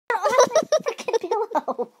freaking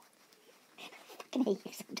pillow. I fucking hate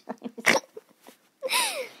you sometimes.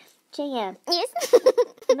 JM. Yes.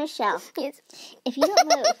 Michelle. Yes. If you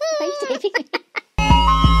don't move, are you taping me?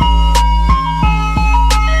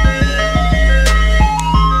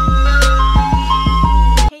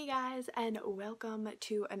 Hey guys, and welcome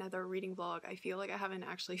to another reading vlog. I feel like I haven't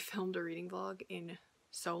actually filmed a reading vlog in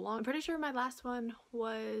so long. I'm pretty sure my last one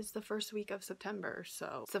was the first week of September,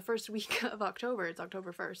 so it's the first week of October. It's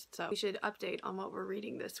October 1st, so we should update on what we're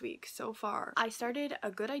reading this week so far. I started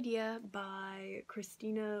A Good Idea by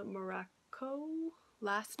Christina Morocco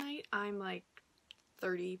last night. I'm like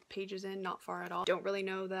 30 pages in, not far at all. Don't really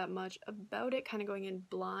know that much about it, kind of going in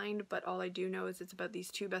blind, but all I do know is it's about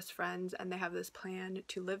these two best friends and they have this plan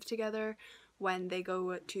to live together when they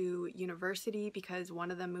go to university because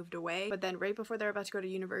one of them moved away. But then right before they're about to go to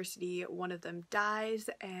university, one of them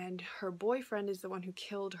dies and her boyfriend is the one who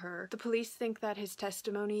killed her. The police think that his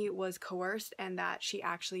testimony was coerced and that she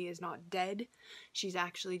actually is not dead. She's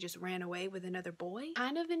actually just ran away with another boy.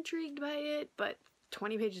 Kind of intrigued by it, but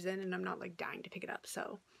 20 pages in and I'm not like dying to pick it up,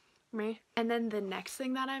 so meh. And then the next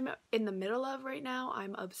thing that I'm in the middle of right now,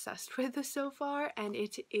 I'm obsessed with so far, and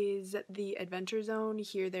it is The Adventure Zone,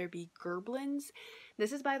 Here There Be Gerblins.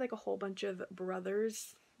 This is by like a whole bunch of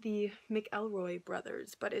brothers, the McElroy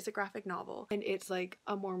brothers, but it's a graphic novel and it's like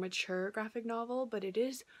a more mature graphic novel, but it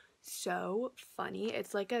is so funny.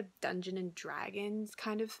 It's like a Dungeons and Dragons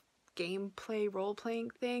kind of gameplay role-playing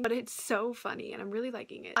thing, but it's so funny and I'm really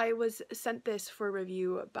liking it. I was sent this for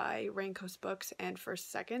review by Raincoast Books and First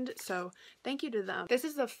Second, so thank you to them. This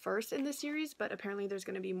is the first in the series, but apparently there's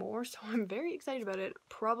going to be more, so I'm very excited about it.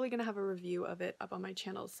 Probably going to have a review of it up on my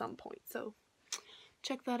channel at some point, so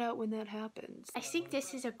check that out when that happens. I think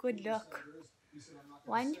this is a good look.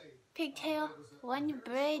 One pigtail, one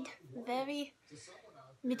braid, very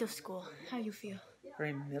middle school. How you feel?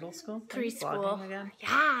 Very middle school? Preschool. Vlogging again?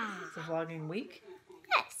 Yeah. It's a vlogging week?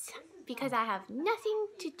 Yes, because I have nothing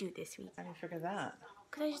to do this week. How do you figure that?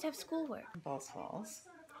 Because I just have schoolwork. Balls Falls.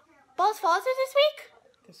 Balls Falls is this week?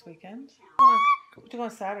 This weekend? Oh, to go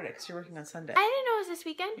on Saturday because you're working on Sunday. I didn't know it was this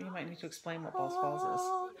weekend. You might need to explain what Balls Falls is.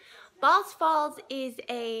 Balls Falls is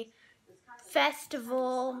a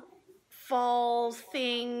festival fall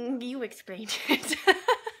thing. You explained it.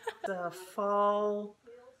 The fall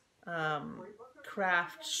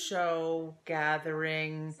craft show,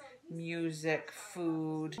 gathering, music,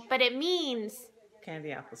 food. But it means...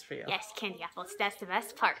 Candy apples for you. Yes, candy apples. That's the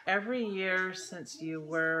best part. Every year since you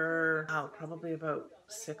were, probably about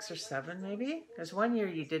 6 or 7 maybe. There's one year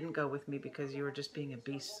you didn't go with me because you were just being a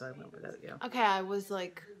beast, so I went without you. Okay, I was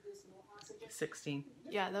like 16.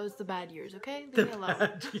 yeah, that was the bad years, okay? Leave The me alone.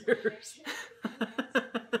 bad years.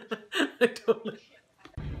 I totally...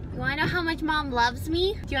 You wanna know how much Mom loves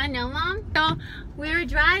me? Do you wanna know, Mom? So we were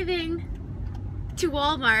driving to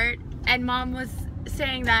Walmart and Mom was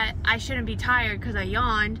saying that I shouldn't be tired because I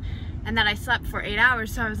yawned and that I slept for 8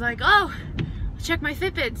 hours. So I was like, oh, I'll check my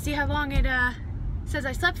Fitbit, see how long it says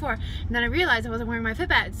I slept for. And then I realized I wasn't wearing my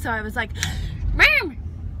Fitbit. So I was like, Mom,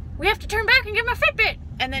 we have to turn back and get my Fitbit.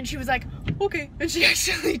 And then she was like, okay. And she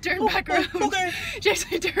actually turned back around. Okay. She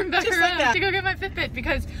actually turned back Just around like to go get my Fitbit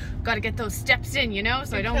because gotta get those steps in, you know,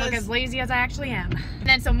 so I don't look as lazy as I actually am. And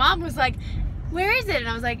then so Mom was like, where is it? And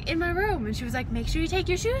I was like, in my room. And she was like, make sure you take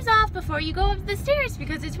your shoes off before you go up the stairs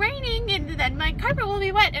because it's raining and then my carpet will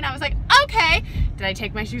be wet. And I was like, okay. Did I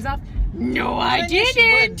take my shoes off? No, I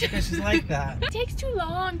didn't. Because she's like that. It takes too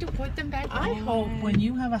long to put them back on. I hope when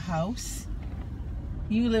you have a house,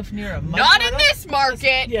 you live near a mud Not puddle. in this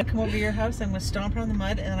market. Yeah, come over to your house. I'm going to stomp around the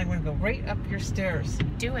mud and then I'm going to go right up your stairs.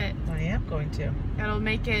 Do it. I am going to. That'll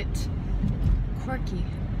make it quirky.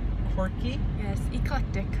 Quirky? Yes,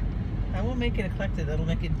 eclectic. I won't make it eclectic. That'll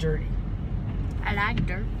make it dirty. I like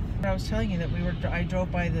dirt. I was telling you that I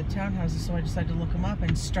drove by the townhouses, so I decided to look them up,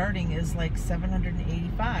 and starting is like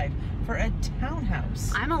 $785 for a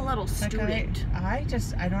townhouse. I'm a little Like student. I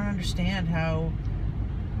don't understand how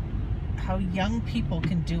young people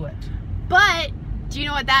can do it. But do you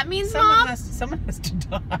know what that means, Someone Mom? has to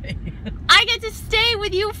die. I get to stay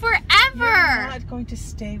with you forever. You're not going to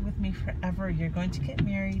stay with me forever. You're going to get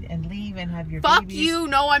married and leave and have your Fuck babies. you.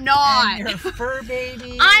 No, I'm not. And your fur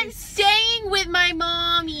babies. I'm staying with my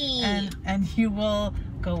mommy. And you will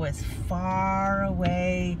go as far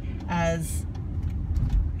away as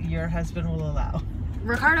your husband will allow.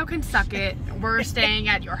 Ricardo can suck it. We're staying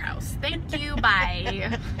at your house. Thank you.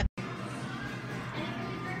 Bye.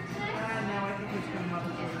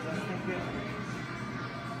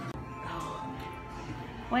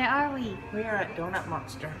 Where are we? We are at Donut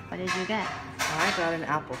Monster. What did you get? I got an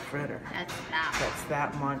apple fritter. That's that. That's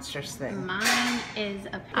that monstrous thing. Mine is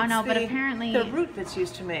a. Oh no, It's but the- apparently. the root that's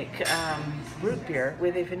used to make root beer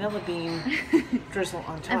with a vanilla bean drizzle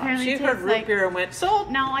on top. Apparently She it heard tastes root like- beer and went, sold.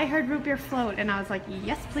 No, I heard root beer float, and I was like,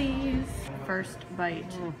 yes, please. First bite.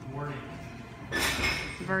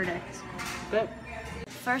 Verdict. Good.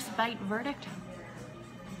 First bite verdict.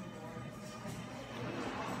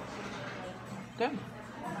 Good.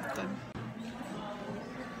 Good.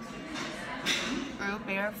 Root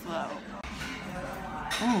beer float.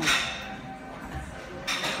 Mm.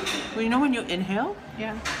 Well, you know when you inhale?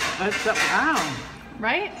 Yeah. It's up, wow.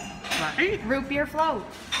 Right? Right. Root beer float.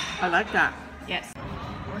 I like that. Yes.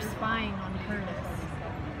 We're spying on Curtis.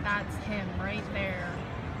 That's him right there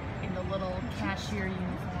in the little cashier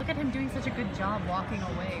uniform. Look at him doing such a good job walking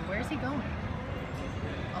away. Where's he going?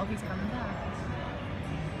 Oh, he's coming back.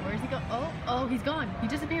 Where's he go? Oh, he's gone. He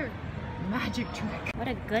disappeared. Magic trick. What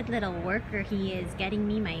a good little worker he is, getting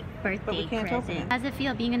me my birthday can't open present. it. How's it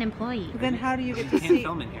feel being an employee? Then how do you get to You can't see?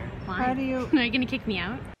 film in here. Why? How do you? Are you gonna kick me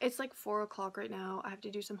out? It's like 4 o'clock right now. I have to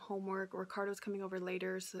do some homework. Ricardo's coming over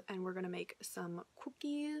later and we're gonna make some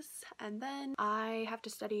cookies. And then I have to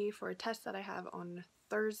study for a test that I have on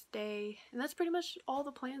Thursday. And that's pretty much all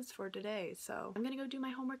the plans for today. So I'm gonna go do my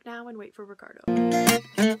homework now and wait for Ricardo.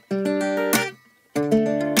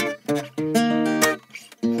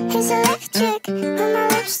 He's electric on my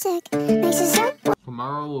lipstick. Makes it so.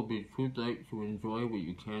 Tomorrow will be too late to enjoy what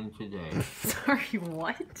you can today. Sorry,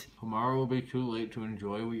 what? Tomorrow will be too late to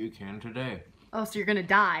enjoy what you can today. Oh, so you're gonna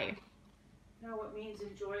die. No, it means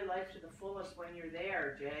enjoy life to the fullest when you're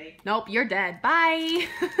there, Jay. Nope, you're dead. Bye.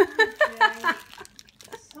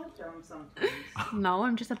 So dumb sometimes. No,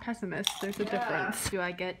 I'm just a pessimist. There's a Yeah. difference. Do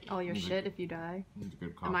I get all your shit if you die? It's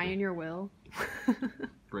good coffee. Am I in your will?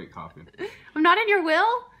 Great coffee. I'm not in your will?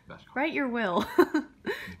 Best coffee. Write your will.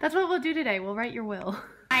 That's what we'll do today. We'll write your will.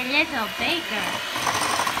 My little baker.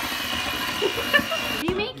 What are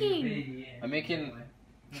you making? I'm making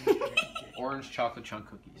orange chocolate chunk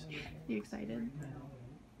cookies. You excited?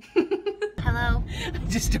 Hello. I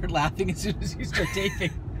just start laughing as soon as you start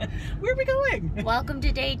taping. Where are we going? Welcome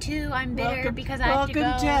to day 2. I'm bitter because I have to go.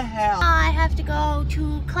 Welcome to hell. I have to go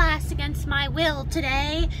to class against my will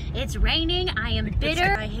today. It's raining. I am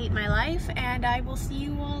bitter. I hate my life, and I will see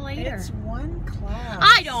you all later. It's one class.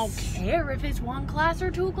 I don't care if it's 1 class or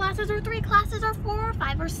 2 classes or 3 classes or 4 or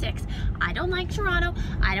 5 or 6. I don't like Toronto.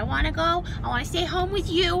 I don't want to go. I want to stay home with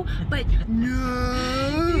you, but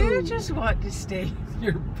no. You just want to stay in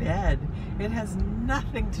your bed. It has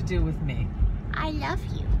nothing to do with me. I love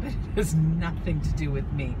you. It has nothing to do with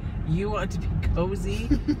me. You want to be cozy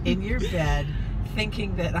in your bed,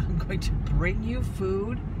 thinking that I'm going to bring you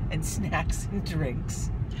food and snacks and drinks.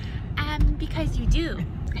 Because you do.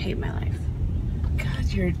 I hate my life. God,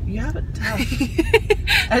 you have it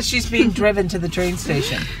tough. As she's being driven to the train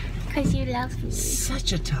station. Because you love me.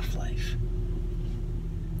 Such a tough life.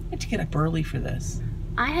 I had to get up early for this.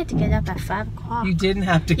 I had to get up at 5 o'clock. You didn't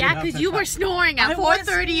have to get Yeah, up. because at you five. were snoring at I was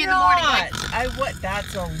 4:30 in the morning. Like, not.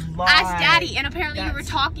 That's a lie. ask Daddy, and apparently you were That's-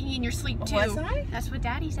 talking in your sleep too. Was I? That's what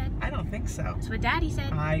Daddy said. I don't think so. That's what Daddy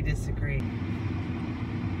said. I disagree.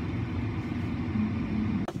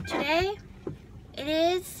 Today, it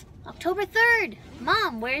is October 3rd.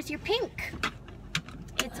 Mom, where's your pink?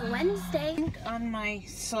 It's Wednesday. On my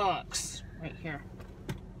socks, right here.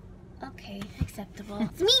 Okay, acceptable.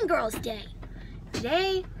 It's Mean Girls Day.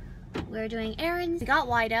 Today, we're doing errands. We got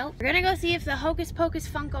wide out. We're gonna go see if the Hocus Pocus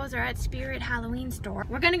Funkos are at Spirit Halloween store.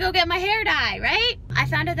 We're gonna go get my hair dye, right? I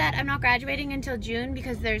found out that I'm not graduating until June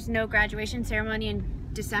because there's no graduation ceremony in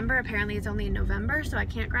December. Apparently it's only in November, so I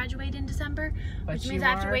can't graduate in December, which means I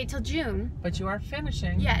have to wait till June. But you are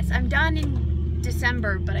finishing. Yes, I'm done in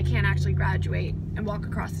December, but I can't actually graduate and walk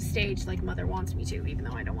across the stage like Mother wants me to, even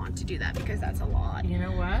though I don't want to do that because that's a lot You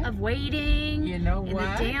know what? of waiting. You know and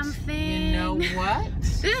what? the damn thing. You know what?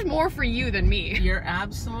 This is more for you than me. You're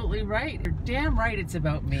absolutely right. You're damn right it's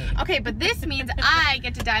about me. Okay, but this means I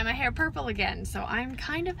get to dye my hair purple again, so I'm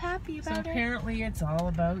kind of happy So about it. apparently it's all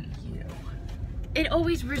about you. It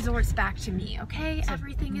always resorts back to me, okay?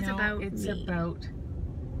 Everything is No, about it's me. about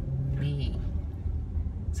me.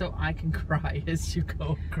 So I can cry as you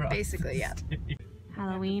go across. Basically, the yeah. stage.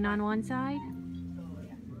 Halloween on one side,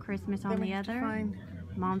 Christmas on Then we the have to other. find-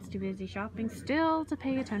 Mom's too busy shopping still to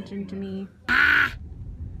pay attention to me. Ah!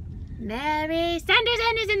 Mary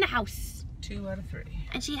Sanderson is in the house. 2 out of 3.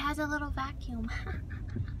 And she has a little vacuum.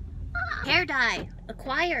 Hair dye,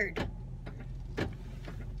 acquired.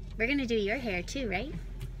 We're gonna do your hair too, right?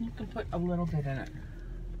 You can put a little bit in it.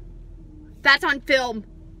 That's on film.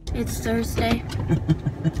 It's Thursday.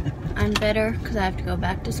 I'm bitter because I have to go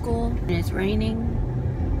back to school and it's raining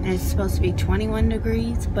and it's supposed to be 21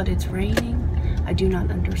 degrees, but it's raining. I do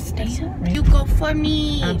not understand. You go for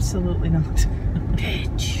me. Absolutely not.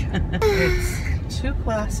 Bitch. It's 2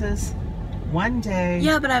 classes, 1 day.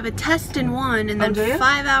 Yeah, but I have a test in one and then do you?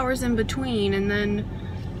 5 hours in between and then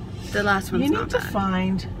the last one's You not need to bad.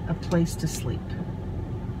 find a place to sleep.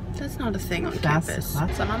 That's not a thing on That's campus.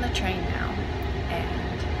 So I'm on the train now,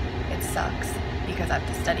 and it sucks because I have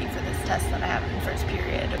to study for this test that I have in first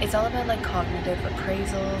period. It's all about like cognitive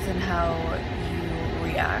appraisals and how you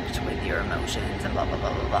react with your emotions and blah blah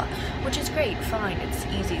blah blah blah, which is great, fine, it's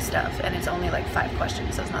easy stuff, and it's only like 5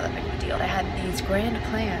 questions, so it's not that big of a deal. I had these grand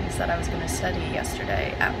plans that I was going to study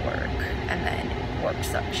yesterday at work, and then work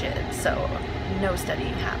sucked shit, so no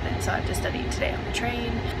studying happened, so I have to study today on the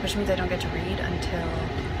train, which means I don't get to read until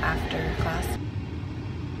after class.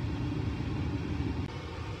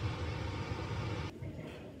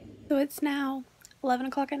 So it's now 11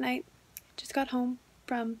 o'clock at night. Just got home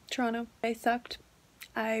from Toronto. I sucked.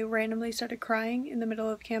 I randomly started crying in the middle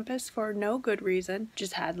of campus for no good reason.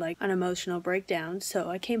 Just had like an emotional breakdown. So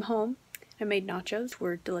I came home. I made nachos,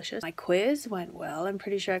 were delicious. My quiz went well. I'm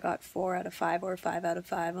pretty sure I got 4 out of 5 or 5 out of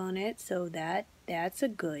 5 on it. So that's a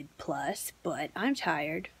good plus, but I'm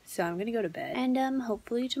tired. So I'm gonna go to bed. And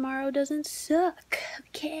hopefully tomorrow doesn't suck.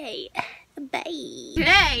 Okay, bye.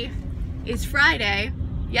 Today is Friday.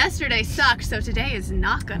 Yesterday sucked, so today is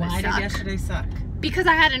not gonna suck. Why did yesterday suck? Because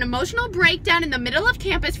I had an emotional breakdown in the middle of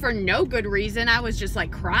campus for no good reason. I was just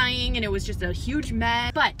like crying and it was just a huge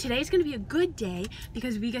mess. But today's gonna be a good day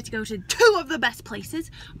because we get to go to 2 of the best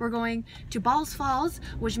places. We're going to Balls Falls,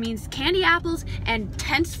 which means candy apples and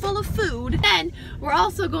tents full of food. Then we're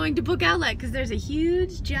also going to Book Outlet because there's a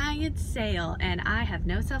huge giant sale and I have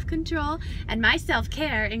no self-control, and my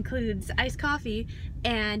self-care includes iced coffee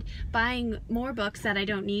and buying more books that I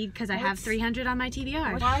don't need because I have 300 on my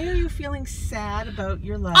TBR. Why are you feeling sad about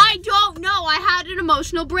your life? I don't know. I had an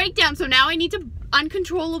emotional breakdown, so now I need to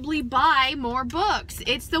uncontrollably buy more books.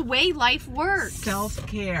 It's the way life works.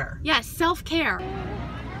 Self-care. Yes, self-care.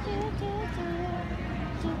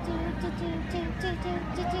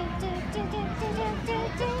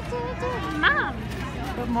 Mom.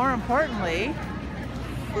 But more importantly,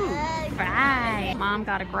 Fries. Mom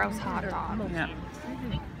got a gross hot dog, yeah.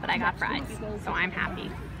 but I got fries, so I'm happy.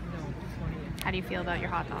 How do you feel about your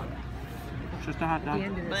hot dog? It's just a hot dog.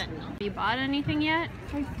 But you bought anything yet?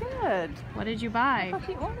 I did. What did you buy? Got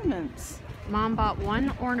the ornaments. Mom bought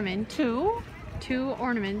 1 ornament. 2? 2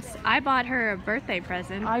 ornaments. I bought her a birthday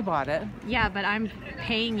present. I bought it. Yeah, but I'm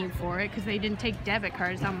paying you for it because they didn't take debit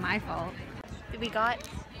cards. Not my fault. We got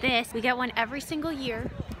this. We get one every single year.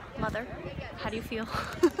 Mother, how do you feel?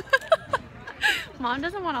 Mom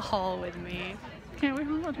doesn't want to haul with me. Can't we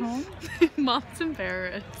haul at home? Mom's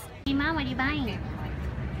embarrassed. Hey Mom, what are you buying?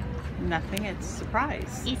 Nothing. It's a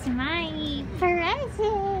surprise. It's my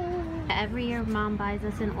present. Every year Mom buys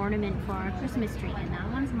us an ornament for our Christmas tree, and that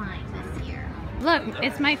one's mine this year. Look,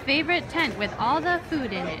 it's my favorite tent with all the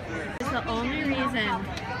food in it. It's the only reason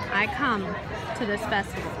I come to this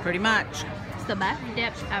festival. Pretty much. It's the best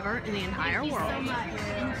dip ever in the entire world.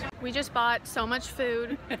 We just bought so much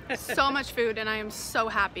food, and I am so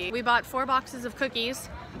happy. We bought 4 boxes of cookies,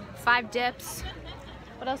 5 dips.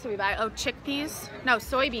 What else did we buy? Oh, chickpeas. No,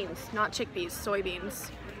 soybeans, not chickpeas,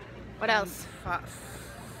 soybeans. What else?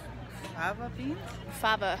 Fava beans?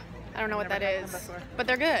 Fava. I don't know what that Never had is, them before. but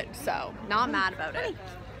they're good, so not mad about it.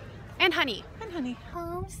 And honey. And honey.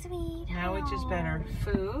 Home sweet Now which is better,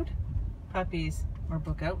 food, puppies, or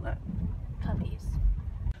Book Outlet? Puppies.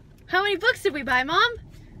 How many books did we buy, Mom?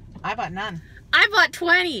 I bought none. I bought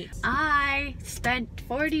 20. I spent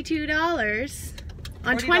 $42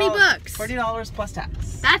 on 20 $40 books. $40 plus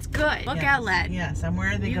tax. That's good. Book Yes, Outlet. Yes, and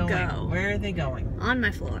where are they You going? go. Where are they going? On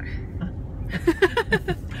my floor.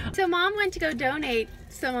 So Mom went to go donate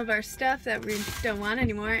some of our stuff that we don't want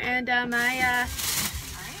anymore, and I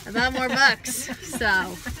bought more books.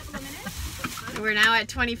 So we're now at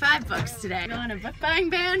 25 books today. Go on a book buying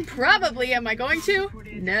ban? Probably. Am I going to?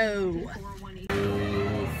 No.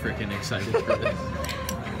 Freaking excited for this.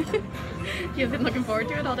 You've been looking forward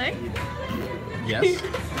to it all day? Yes.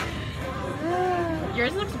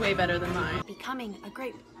 Yours looks way better than mine. Becoming a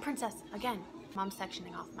great princess again. Mom's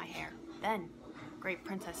sectioning off my hair. Then great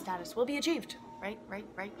princess status will be achieved. Right.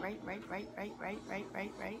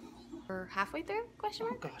 We're halfway through? Question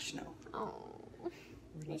mark? Oh gosh, no. Oh.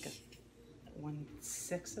 We're like a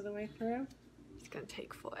 1/6 of the way through. It's gonna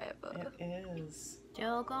take forever. It is.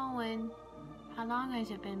 Still going. How long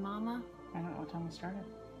has it been, Mama? I don't know what time we started.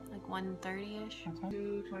 Like 1:30-ish?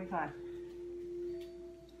 2:25.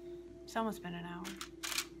 It's almost been an hour.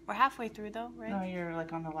 We're halfway through though, right? No, you're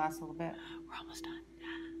like on the last little bit. We're almost done.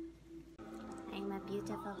 I'm a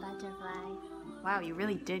beautiful butterfly. Wow, you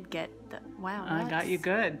really did get the... Wow. I got you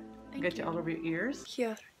good. Thank Got you all over your ears.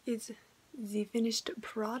 Here is the finished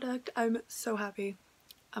product. I'm so happy.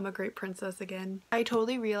 I'm a great princess again. I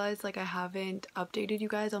totally realized like I haven't updated you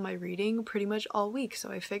guys on my reading pretty much all week,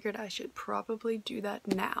 so I figured I should probably do that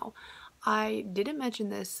now. I didn't mention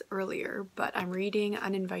this earlier, but I'm reading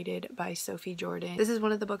Uninvited by Sophie Jordan. This is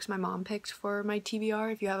one of the books my mom picked for my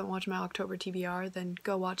TBR. If you haven't watched my October TBR, then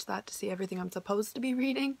go watch that to see everything I'm supposed to be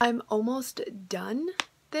reading. I'm almost done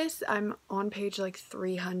this. I'm on page like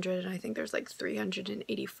 300 and I think there's like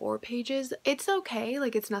 384 pages. It's okay,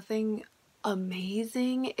 like it's nothing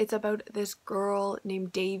amazing. It's about this girl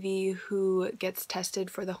named Davy who gets tested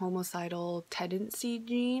for the homicidal tendency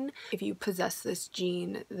gene. If you possess this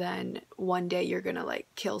gene, then one day you're gonna like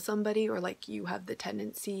kill somebody, or like you have the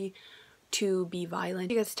tendency to be violent.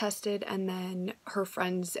 She gets tested and then her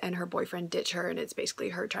friends and her boyfriend ditch her, and it's basically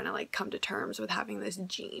her trying to like come to terms with having this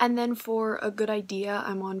gene. And then for a good idea,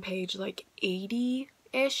 I'm on page like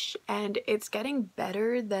 80-ish, and it's getting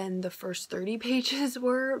better than the first 30 pages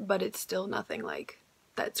were, but it's still nothing like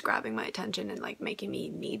that's grabbing my attention and like making me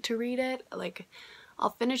need to read it. Like I'll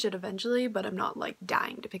finish it eventually, but I'm not like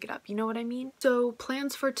dying to pick it up, you know what I mean? So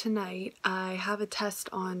plans for tonight, I have a test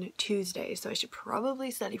on Tuesday, so I should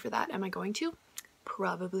probably study for that. Am I going to?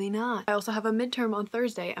 Probably not. I also have a midterm on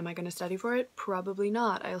Thursday. Am I going to study for it? Probably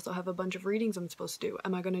not. I also have a bunch of readings I'm supposed to do.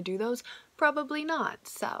 Am I going to do those? Probably not.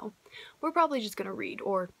 So we're probably just going to read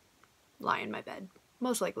or lie in my bed.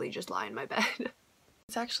 Most likely just lie in my bed.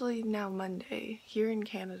 It's actually now Monday. Here in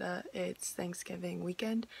Canada, it's Thanksgiving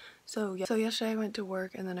weekend. So yesterday I went to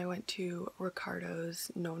work and then I went to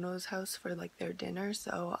Ricardo's Nono's house for like their dinner.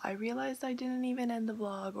 So I realized I didn't even end the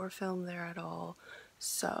vlog or film there at all.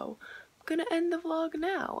 So I'm gonna end the vlog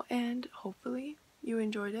now and hopefully you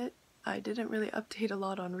enjoyed it. I didn't really update a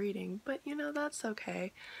lot on reading, but you know, that's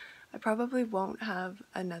okay. I probably won't have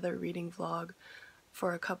another reading vlog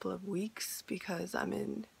for a couple of weeks because I'm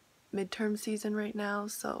in midterm season right now,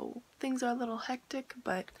 so things are a little hectic,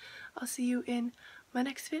 but I'll see you in my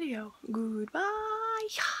next video. Goodbye!